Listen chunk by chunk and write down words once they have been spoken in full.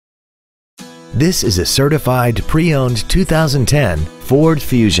This is a certified pre-owned 2010 Ford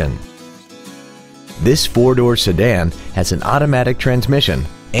Fusion. This four-door sedan has an automatic transmission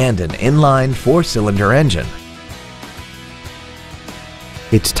and an inline four-cylinder engine.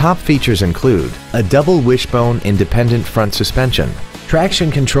 Its top features include a double wishbone independent front suspension, traction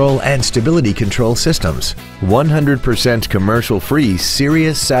control and stability control systems, 100% commercial-free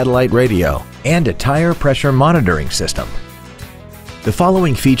Sirius satellite radio, and a tire pressure monitoring system. The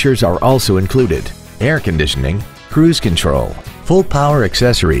following features are also included: air conditioning, cruise control, full power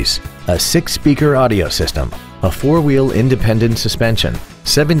accessories, a 6-speaker audio system, a 4-wheel independent suspension,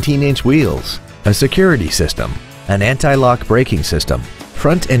 17-inch wheels, a security system, an anti-lock braking system,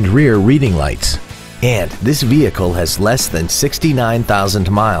 front and rear reading lights, and this vehicle has less than 69,000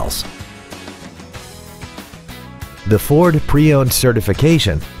 miles. The Ford Pre-Owned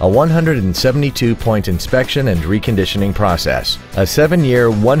Certification, a 172-point inspection and reconditioning process, a 7-year,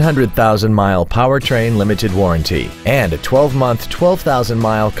 100,000-mile powertrain limited warranty, and a 12-month,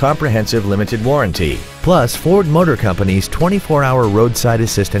 12,000-mile comprehensive limited warranty, plus Ford Motor Company's 24-hour roadside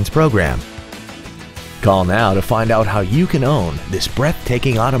assistance program. Call now to find out how you can own this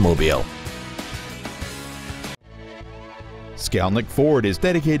breathtaking automobile. Skalnek Ford is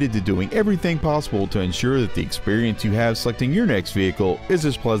dedicated to doing everything possible to ensure that the experience you have selecting your next vehicle is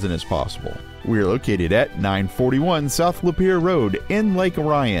as pleasant as possible. We are located at 941 South Lapeer Road in Lake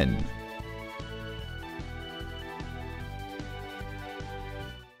Orion.